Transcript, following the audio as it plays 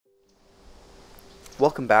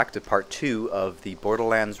Welcome back to part 2 of the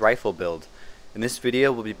Borderlands rifle build. In this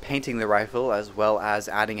video we'll be painting the rifle as well as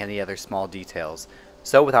adding any other small details.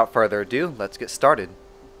 So without further ado, let's get started.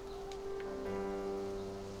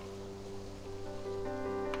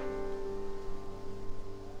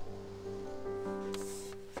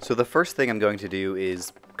 So the first thing I'm going to do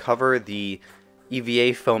is cover the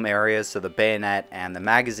EVA foam areas, so the bayonet and the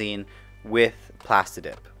magazine, with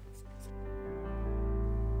Plastidip.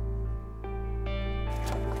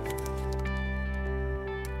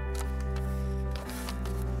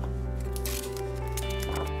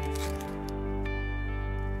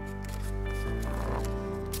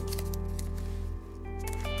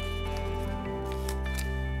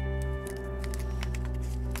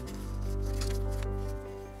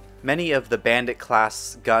 Many of the Bandit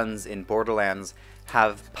class guns in Borderlands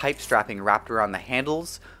have pipe strapping wrapped around the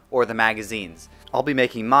handles or the magazines. I'll be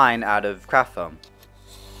making mine out of craft foam.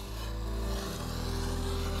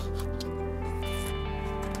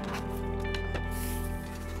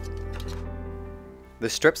 The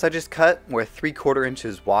strips I just cut were 3/4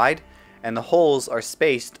 inches wide, and the holes are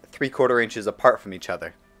spaced 3/4 inches apart from each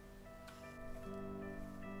other.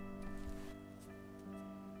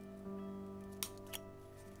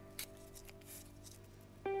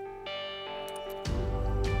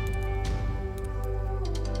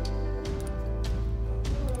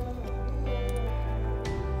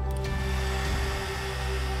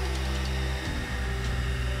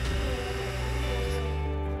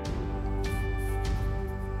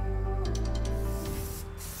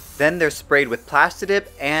 Then they're sprayed with Plastidip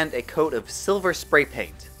and a coat of silver spray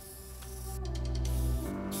paint.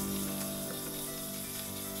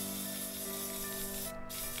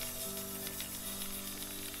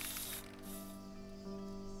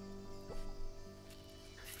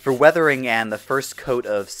 For weathering and the first coat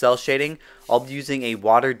of cell shading, I'll be using a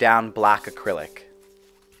watered down black acrylic.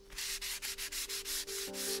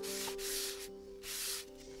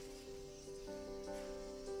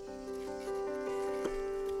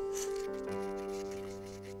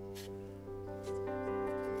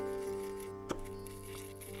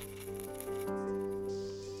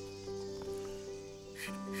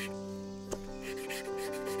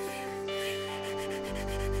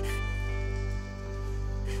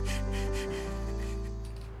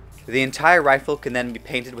 The entire rifle can then be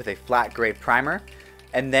painted with a flat gray primer,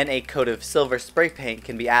 and then a coat of silver spray paint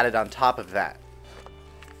can be added on top of that.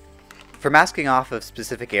 For masking off of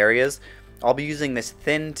specific areas, I'll be using this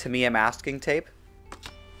thin Tamiya masking tape,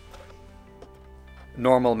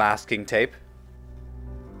 normal masking tape,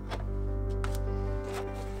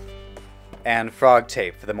 and frog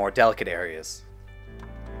tape for the more delicate areas.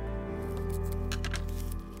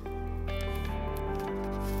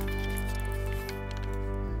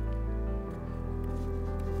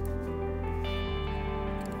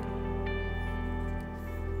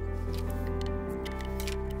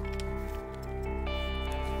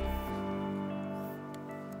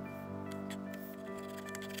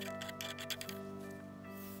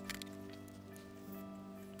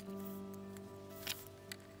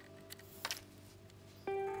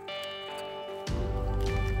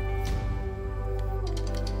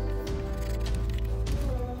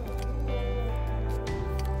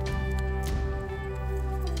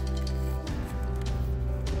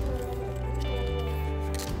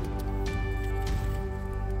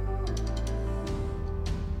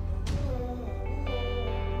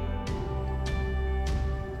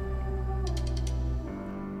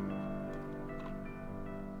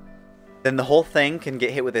 Then the whole thing can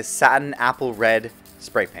get hit with this satin apple red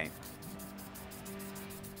spray paint.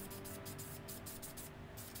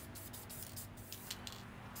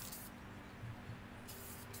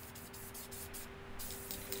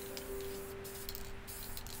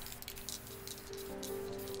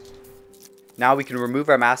 Now we can remove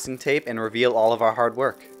our masking tape and reveal all of our hard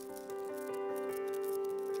work.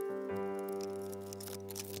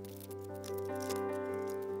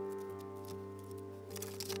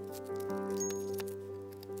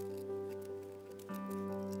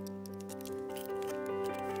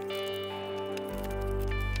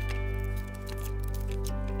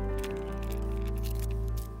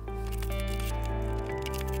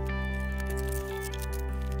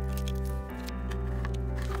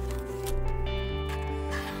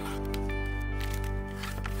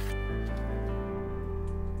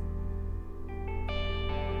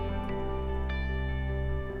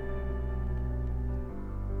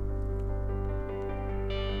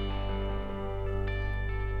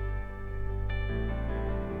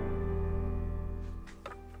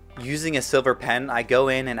 Using a silver pen, I go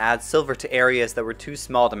in and add silver to areas that were too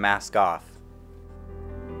small to mask off.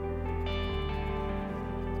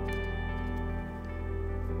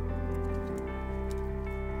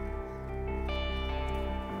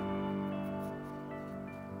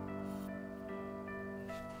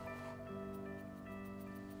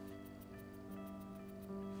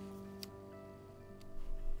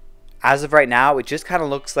 As of right now, it just kind of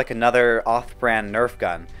looks like another off-brand Nerf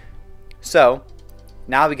gun. So,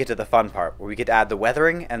 now we get to the fun part, where we get to add the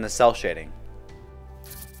weathering and the cell shading.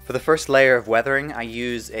 For the first layer of weathering, I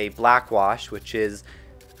use a black wash, which is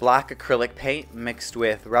black acrylic paint mixed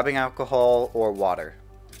with rubbing alcohol or water.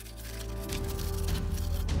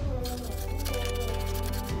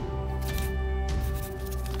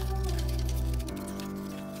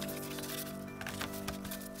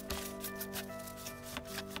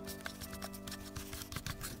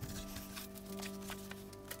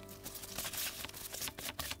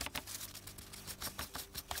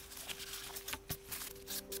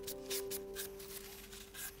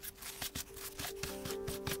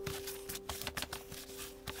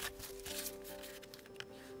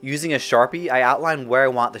 Using a Sharpie, I outline where I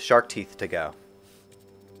want the shark teeth to go.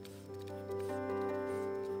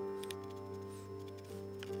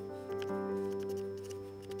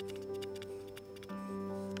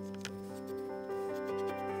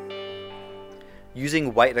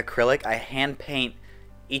 Using white acrylic, I hand paint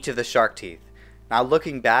each of the shark teeth. Now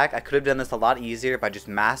looking back, I could have done this a lot easier by just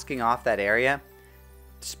masking off that area,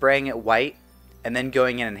 spraying it white, and then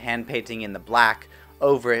going in and hand painting in the black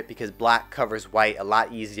over it, because black covers white a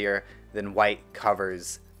lot easier than white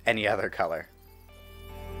covers any other color.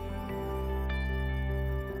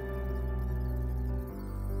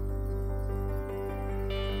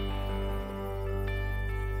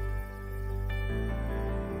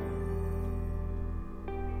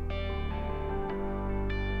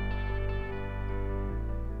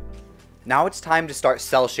 Now it's time to start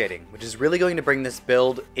cell shading, which is really going to bring this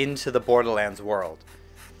build into the Borderlands world.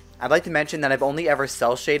 I'd like to mention that I've only ever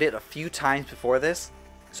cell shaded a few times before this,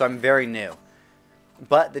 so I'm very new.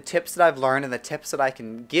 But the tips that I've learned and the tips that I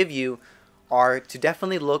can give you are to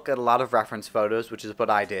definitely look at a lot of reference photos, which is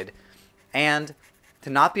what I did, and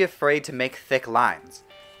to not be afraid to make thick lines.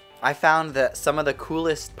 I found that some of the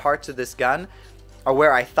coolest parts of this gun are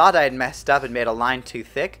where I thought I had messed up and made a line too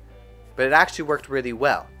thick, but it actually worked really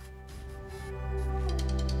well.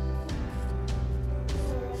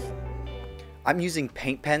 I'm using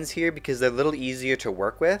paint pens here because they're a little easier to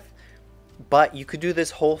work with, but you could do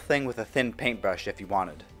this whole thing with a thin paintbrush if you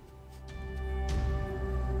wanted.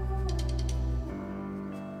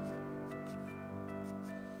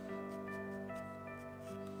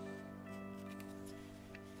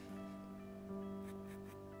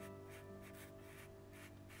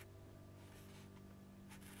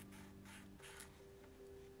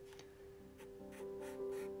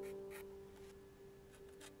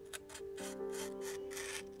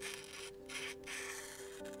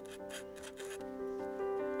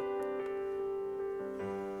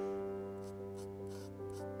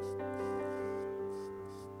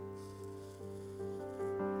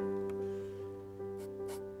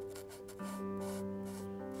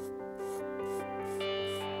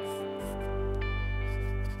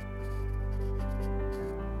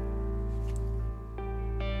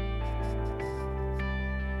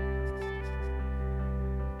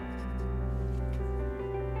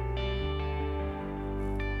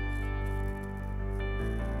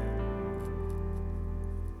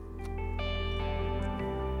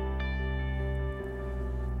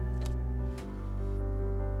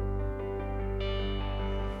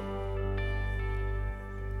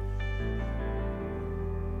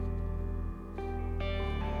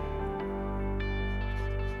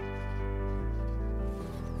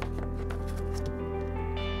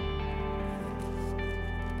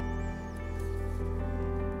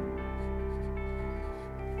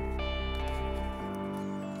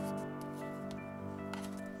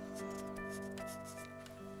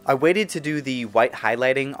 I waited to do the white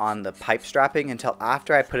highlighting on the pipe strapping until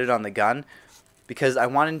after I put it on the gun, because I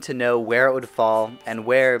wanted to know where it would fall and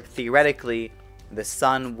where, theoretically, the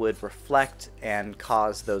sun would reflect and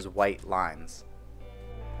cause those white lines.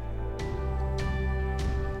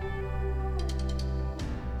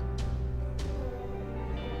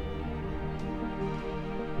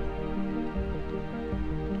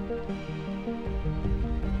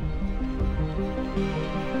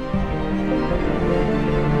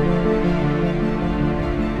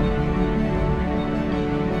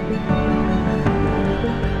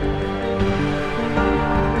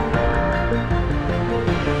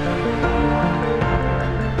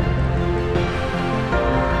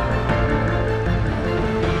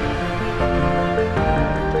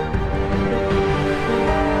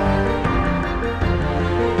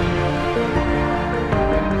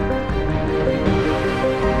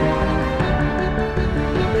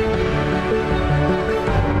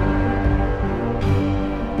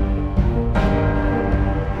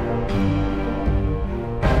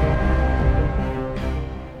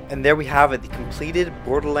 And there we have it, the completed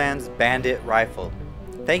Borderlands Bandit rifle.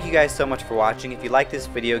 Thank you guys so much for watching. If you like this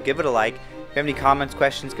video, give it a like. If you have any comments,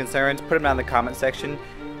 questions, concerns, put them down in the comment section.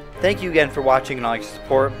 Thank you again for watching and all your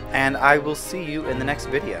support, and I will see you in the next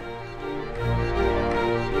video.